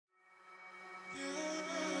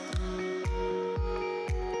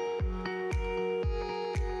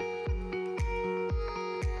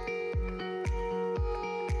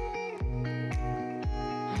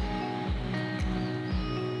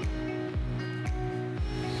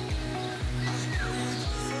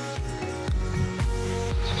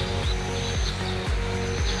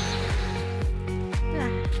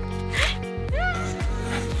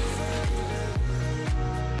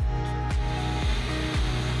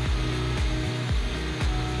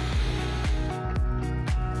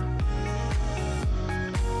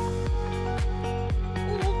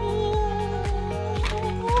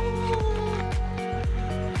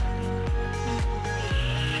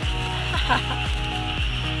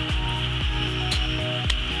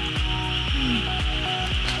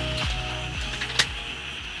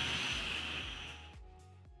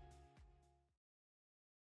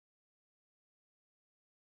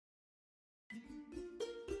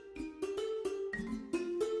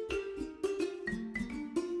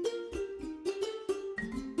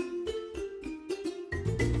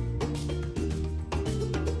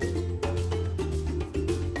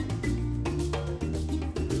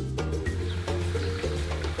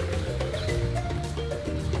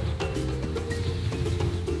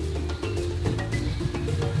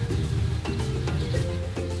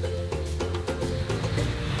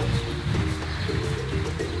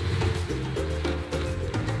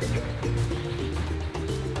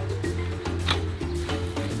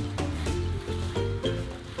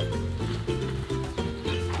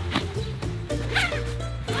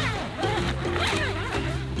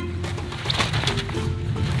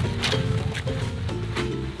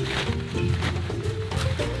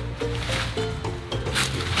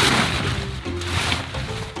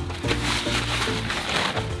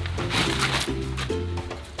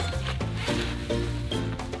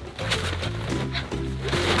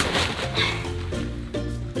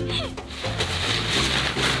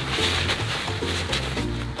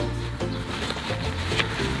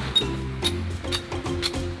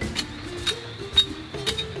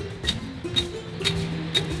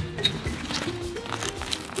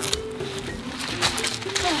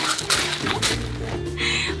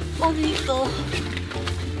어디 있어?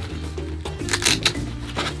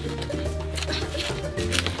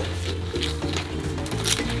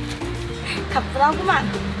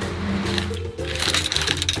 가뿐하구만.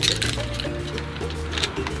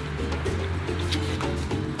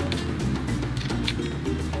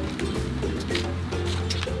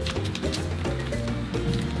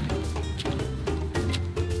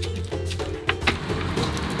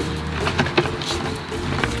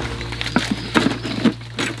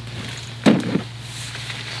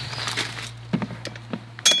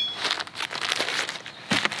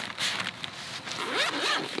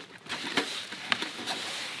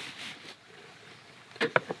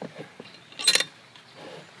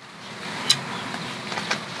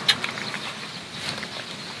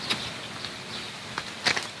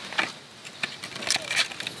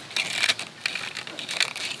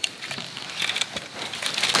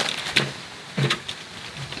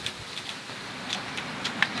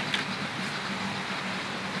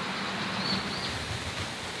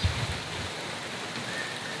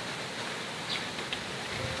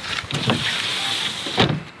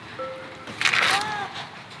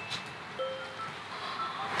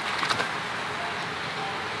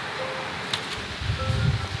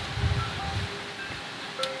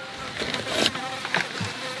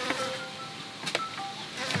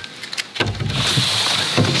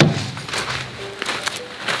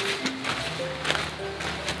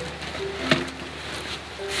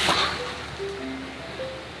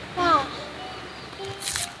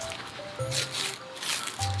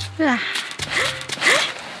 으아.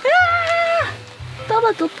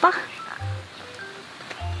 떨어졌다.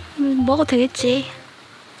 먹어도 되겠지.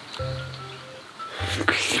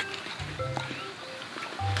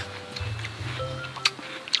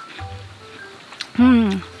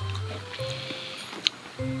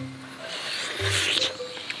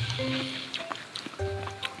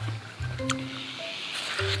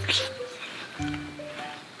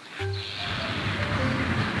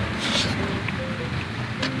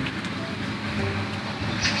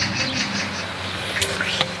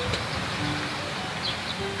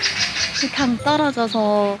 당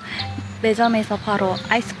떨어져서 매점에서 바로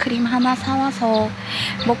아이스크림 하나 사와서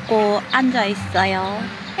먹고 앉아있어요.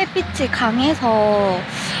 햇빛이 강해서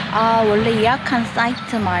원래 예약한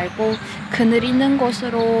사이트 말고 그늘 있는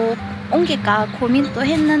곳으로 옮길까 고민도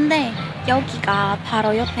했는데 여기가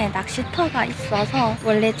바로 옆에 낚시터가 있어서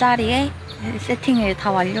원래 자리에 세팅을 다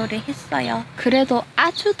완료를 했어요. 그래도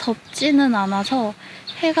아주 덥지는 않아서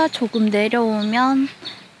해가 조금 내려오면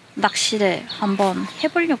낚시를 한번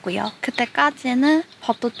해보려고요. 그때까지는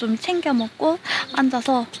밥도 좀 챙겨 먹고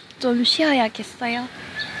앉아서 좀 쉬어야겠어요.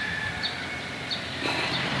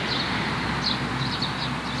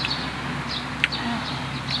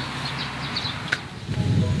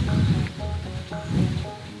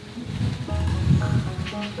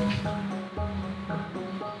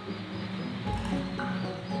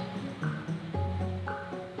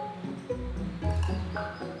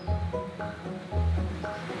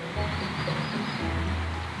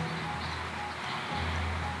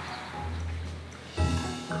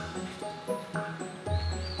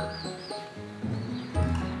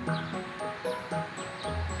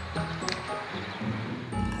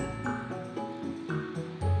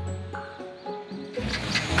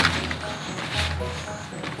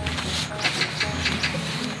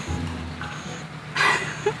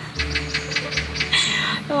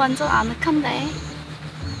 완전 아늑한데.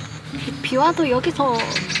 비 와도 여기서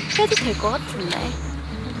해도 될 것 같은데.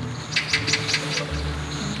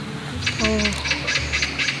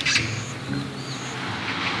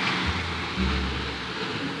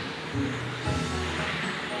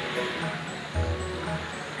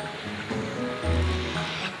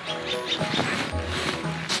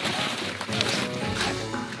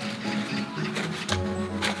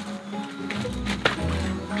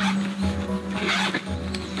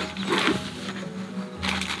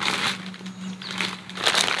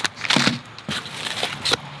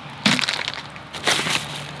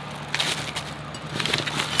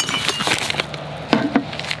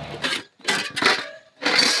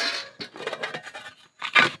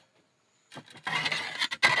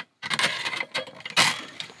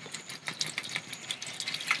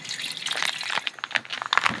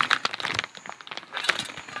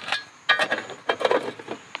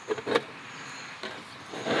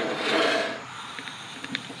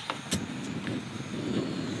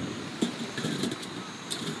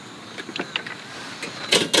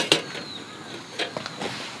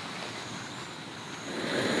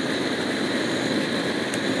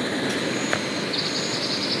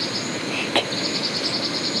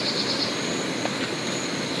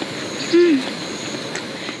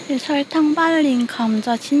 이 설탕 발린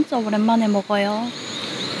감자 진짜 오랜만에 먹어요.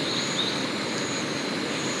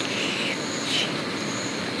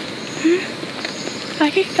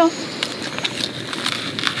 맛있어.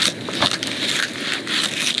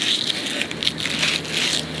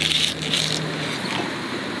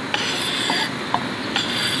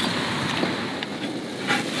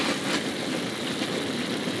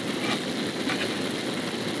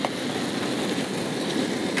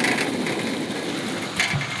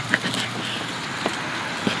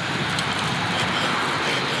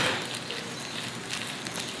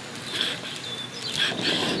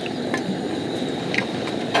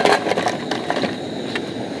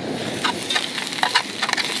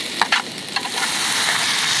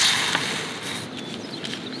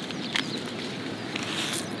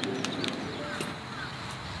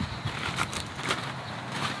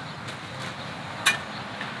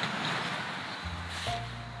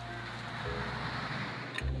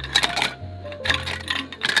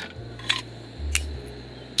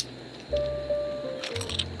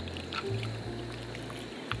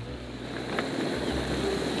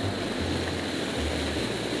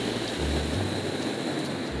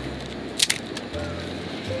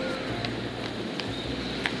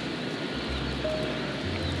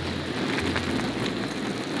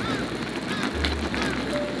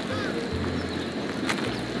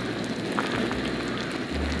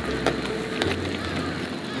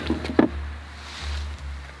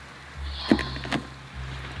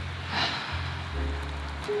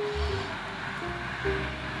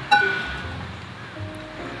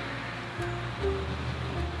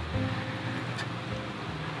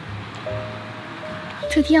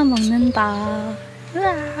 드디어 먹는다.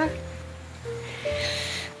 으아.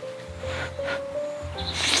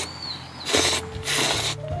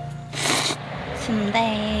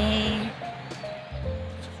 순대.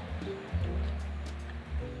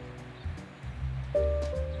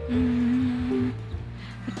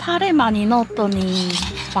 파를 많이 넣었더니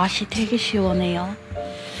맛이 되게 시원해요.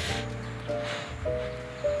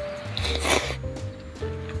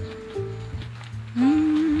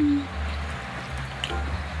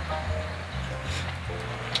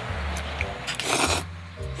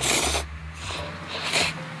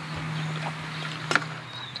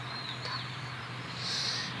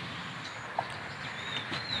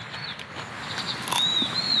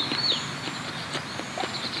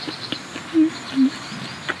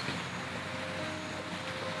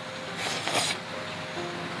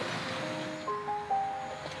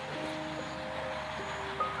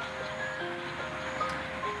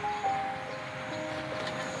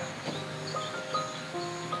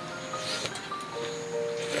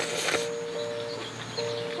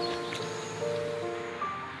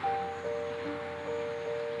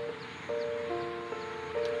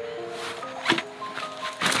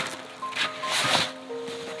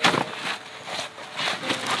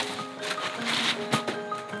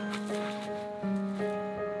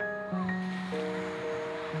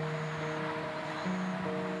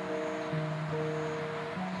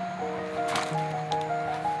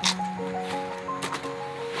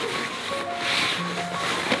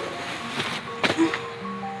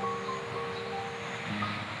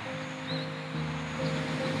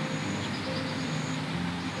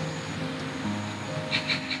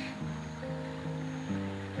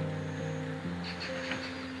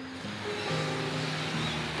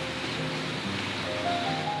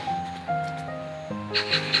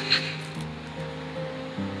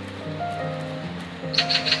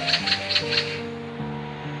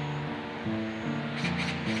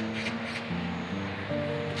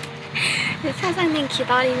 사장님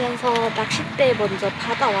기다리면서 낚싯대 먼저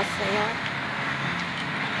받아왔어요.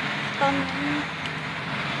 이거는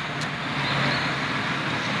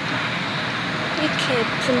이렇게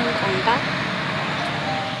부는 건가?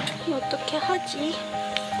 어떻게 하지?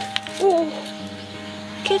 오!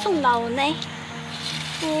 계속 나오네.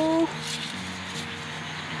 오!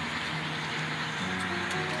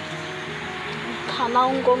 다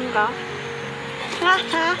나온 건가?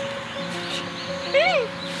 하하!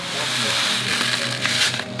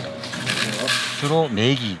 주로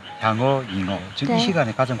메기, 향어, 잉어. 지금 네. 이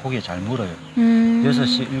시간에 가장 고기에 잘 물어요.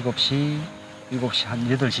 6시, 7시, 한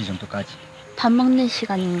 8시 정도까지. 밥 먹는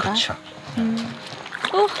시간인가? 그렇죠.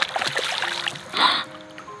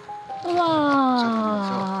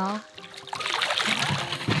 우와.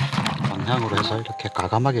 방향으로 해서 이렇게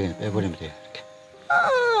과감하게 빼버리면 돼요. 이렇게.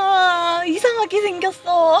 아, 이상하게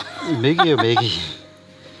생겼어. 메기예요, 메기.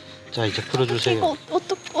 자, 이제 풀어주세요. 이거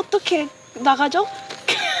어떻게 나가죠?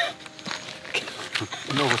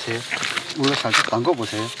 넣어보세요. 물로 살짝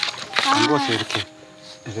담궈보세요. 담궈서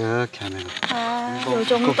이렇게 하면. 아, 요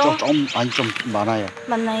정도? 좀 많아요.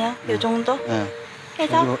 맞나요? 요 정도? 예.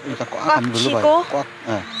 해서 일단 꽉 꽉 한번 쥐고. 눌러봐요. 꽉.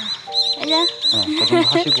 예. 그냥 그 정도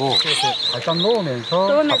하시고 살짝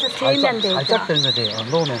넣으면서 들면 되죠. 살짝 들면 돼요.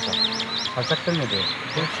 넣으면서 살짝 들면 돼요.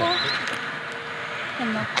 그렇죠.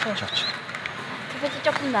 해놓고. 좋죠. 그것이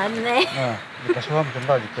조금 낫네. 네, 이렇게 수하면 좀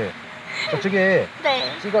나아질 거예요. 저쪽에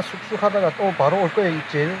네. 찌가 쑥쑥 하다가 또 바로 올 거예요,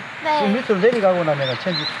 입질. 네. 쑥 밑으로 내려가고 나면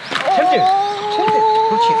챔질. 그렇지.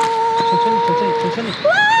 천천히.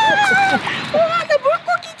 우와, 나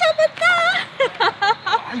물고기 잡았다.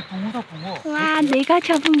 아이, 붕어다, 붕어. 와, 내가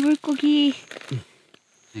잡은 물고기.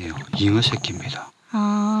 네, 잉어 새끼입니다.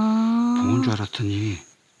 아. 붕어인 줄 알았더니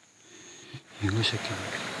잉어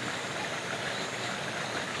새끼입니다.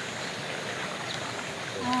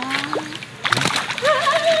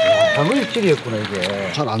 향어 입질이었구나,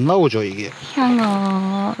 이게. 잘 안 나오죠, 이게.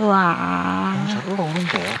 향어. 우와. 잘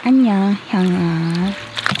올라오는데. 안녕, 향어.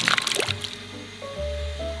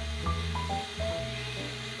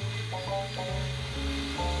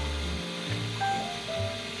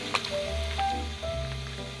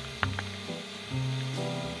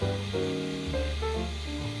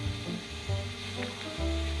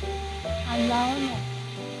 안 나오노.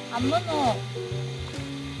 안 무노.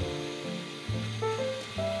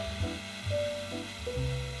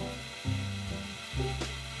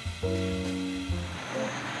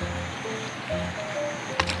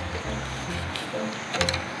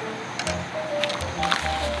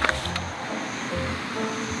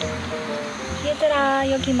 얘들아,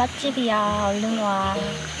 여기 맛집이야. 얼른 와.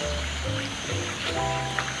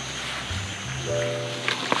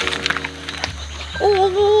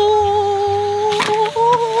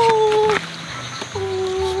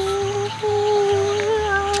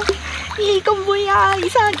 이건 뭐야?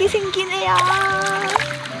 이상하게 생긴 애야.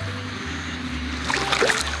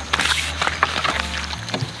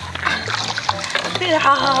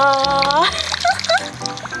 으아.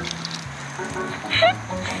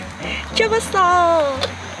 잡았어.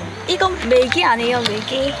 이건 메기 아니에요,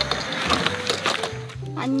 메기.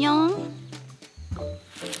 안녕.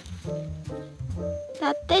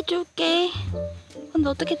 나 떼줄게. 근데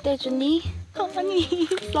어떻게 떼주니? 가만히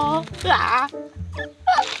있어. 으아.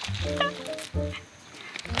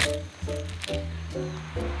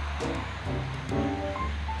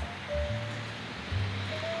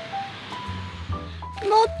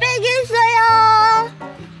 못 빼겠어요.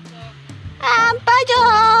 안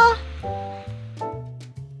빠져.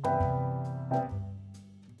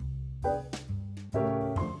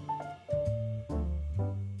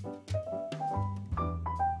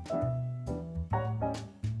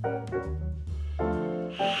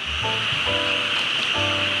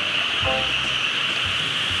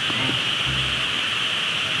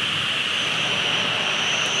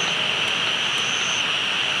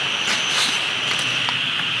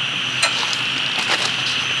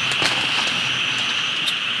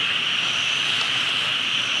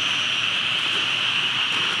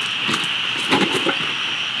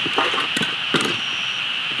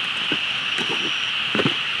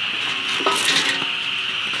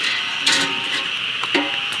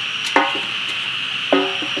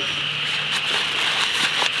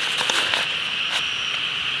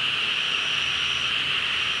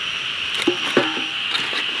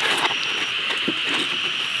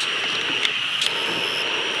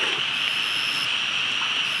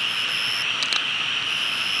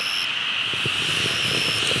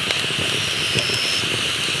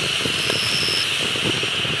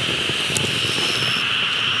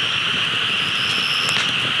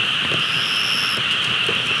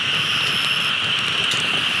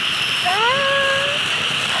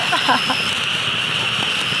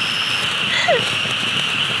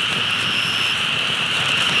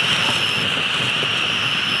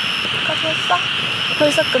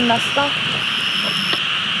 벌써 끝났어?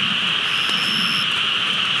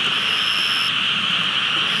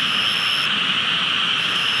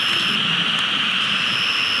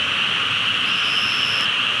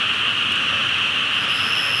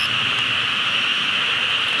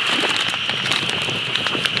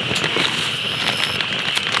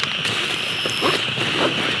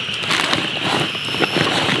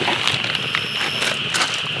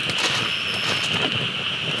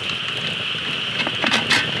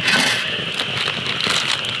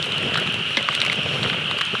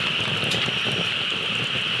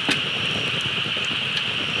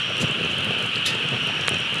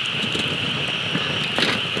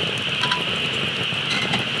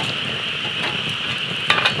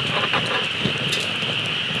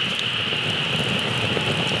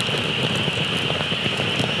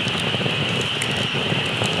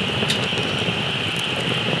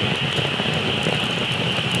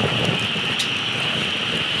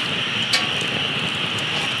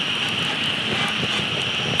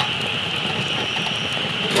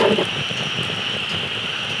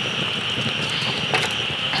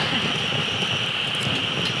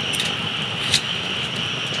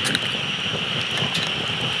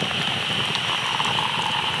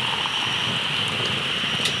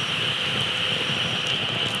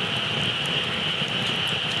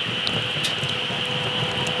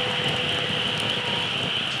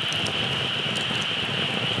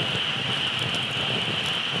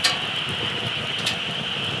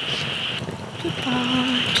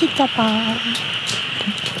 피자바.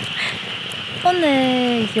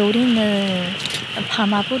 오늘 요리는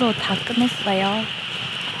반합으로 다 끝냈어요.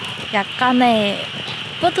 약간의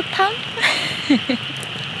뿌듯함?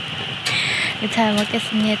 잘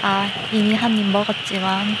먹겠습니다. 이미 한 입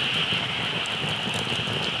먹었지만.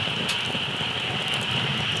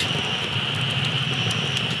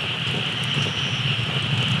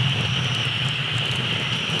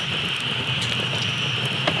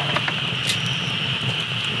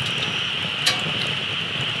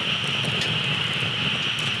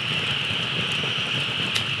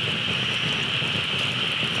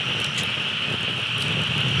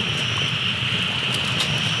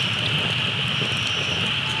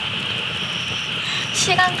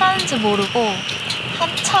 시간 가는지 모르고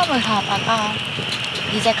한참을 하다가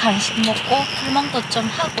이제 간식 먹고 불멍도 좀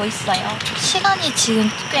하고 있어요. 시간이 지금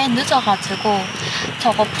꽤 늦어가지고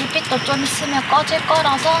저거 불빛도 좀 있으면 꺼질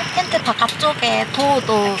거라서 텐트 바깥쪽에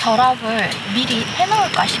도어도 결합을 미리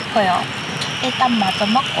해놓을까 싶어요. 일단 마저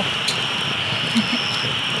먹고.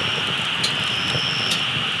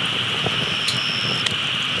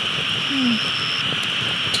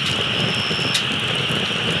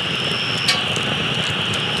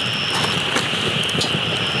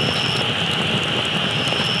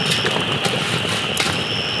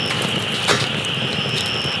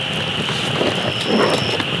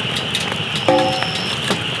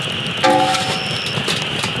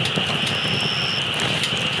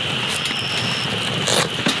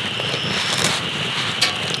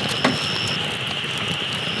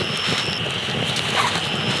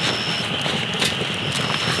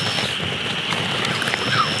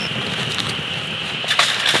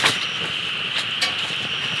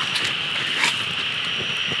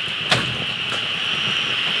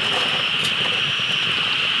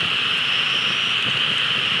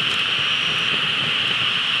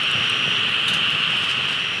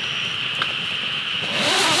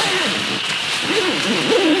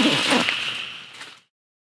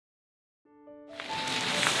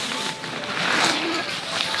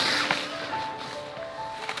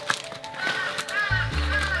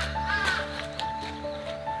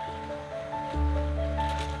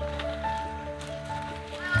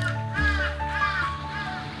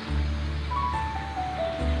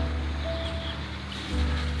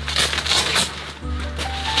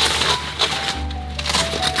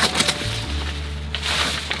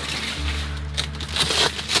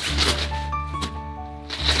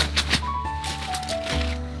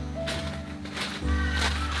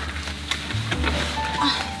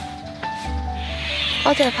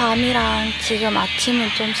 어제 밤이랑 지금 아침은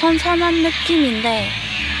좀 선선한 느낌인데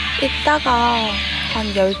이따가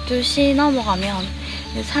한 12시 넘어가면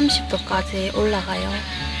 30도까지 올라가요.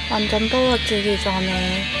 완전 더워지기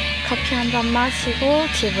전에 커피 한 잔 마시고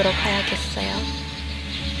집으로 가야겠어요.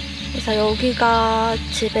 그래서 여기가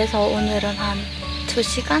집에서 오늘은 한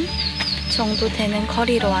 2시간 정도 되는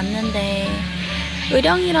거리로 왔는데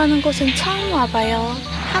의령이라는 곳은 처음 와봐요.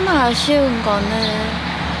 하나 아쉬운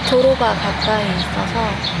거는 도로가 가까이 있어서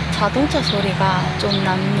자동차 소리가 좀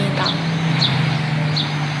납니다.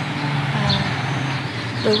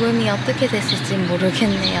 녹음이 어떻게 됐을지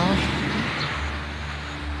모르겠네요.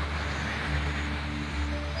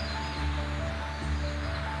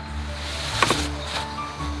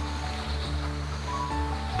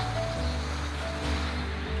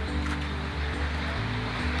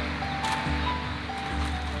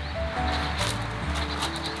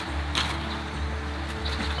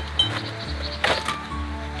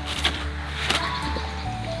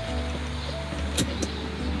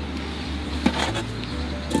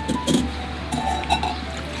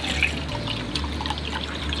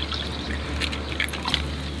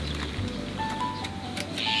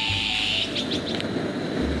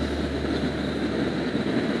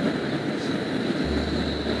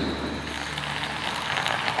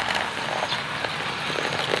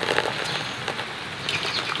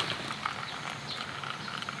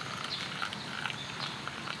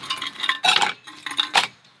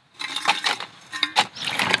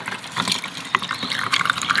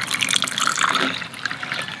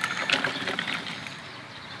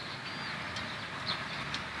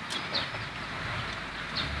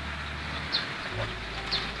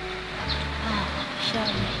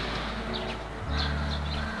 시원해.